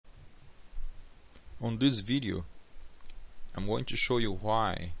On this video, I'm going to show you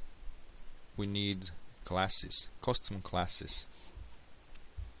why we need classes, custom classes.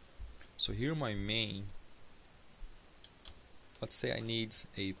 So here my main, let's say I need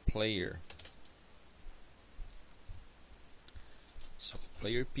a player. So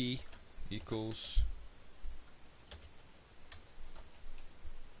player P equals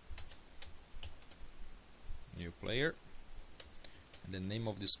new player, and the name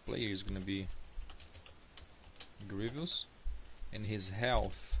of this player is going to be Grievous, and his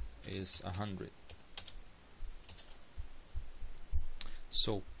health is 100.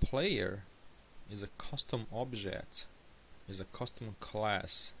 So player is a custom object, is a custom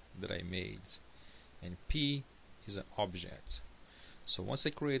class that I made, and P is an object. So once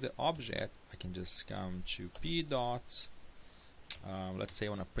I create the object, I can just come to P dot, let's say I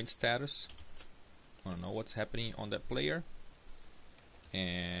want to print status. I want to know what's happening on that player,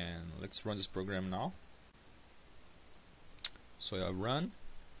 and let's run this program now. So I run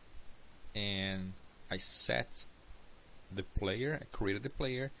and I set the player, I created the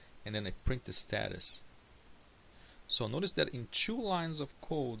player, and then I print the status. So notice that in 2 lines of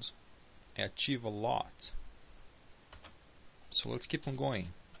code I achieve a lot. So let's keep on going.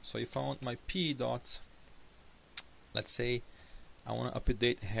 So if I want my P dot, let's say I want to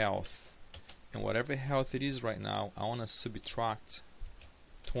update health, and whatever health it is right now, I want to subtract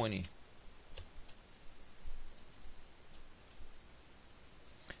 20.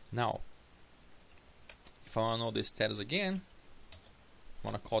 Now, if I want to know the status again, I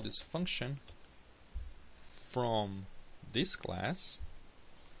want to call this function from this class,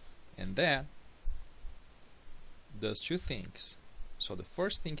 and that does 2 things. So the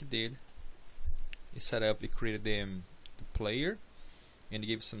first thing it did is it created the player and it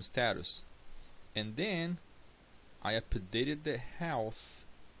gave some status, and then I updated the health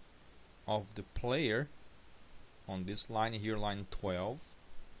of the player on this line here, line 12.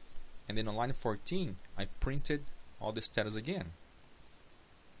 And then on line 14, I printed all the status again.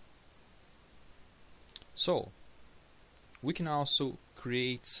 So we can also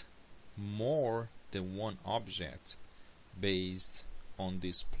create more than one object based on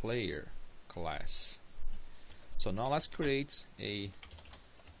this player class. So now let's create a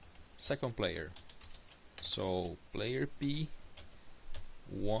second player. So player P1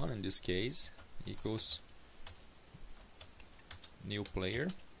 in this case equals new player.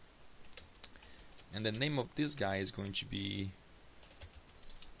 And the name of this guy is going to be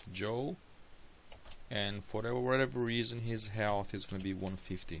Joe, and for whatever reason his health is going to be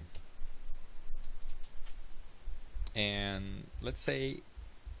 150. And let's say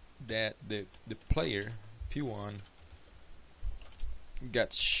that the player P1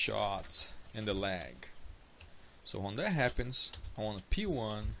 gets shot in the leg. So when that happens, I want a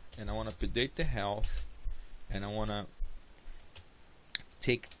P1 and I want to update the health, and I want to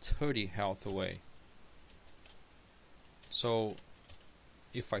take 30 health away. So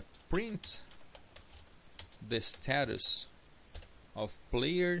if I print the status of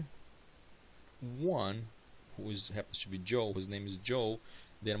player 1, who happens to be Joe, his name is Joe,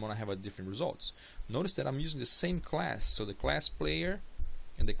 then I'm going to have a different results. Notice that I'm using the same class, so the class player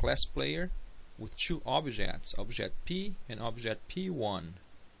and the class player with 2 objects, object P and object P1.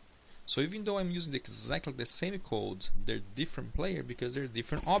 So even though I'm using exactly the same code, they're different player because they're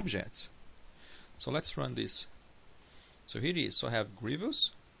different objects. So let's run this. So here it is. So I have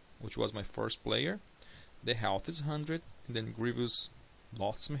Grievous, which was my first player. The health is 100, and then Grievous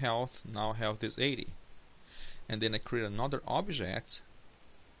lost some health. Now health is 80. And then I create another object,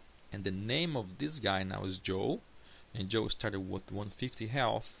 and the name of this guy now is Joe, and Joe started with 150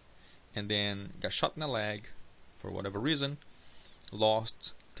 health, and then got shot in the leg for whatever reason,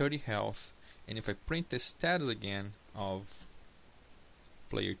 lost 30 health. And if I print the status again of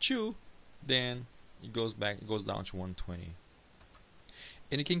player 2, then it goes down to 120.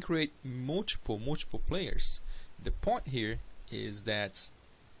 And you can create multiple players. The point here is that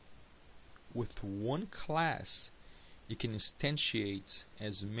with one class you can instantiate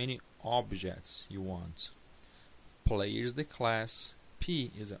as many objects you want. Player is the class, P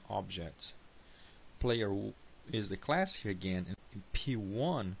is an object, player is the class here again, and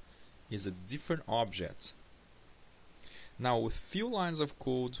P1 is a different object. Now with few lines of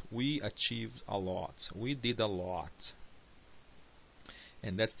code we achieved a lot, we did a lot,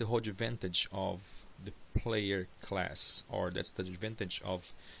 and that's the whole advantage of the player class, or that's the advantage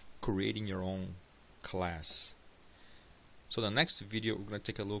of creating your own class. So the next video we're going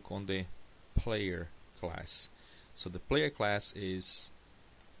to take a look on the player class. So the player class is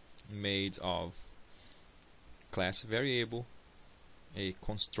made of class variable, a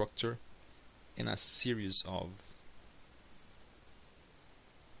constructor, in a series of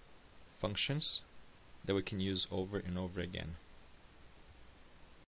functions that we can use over and over again.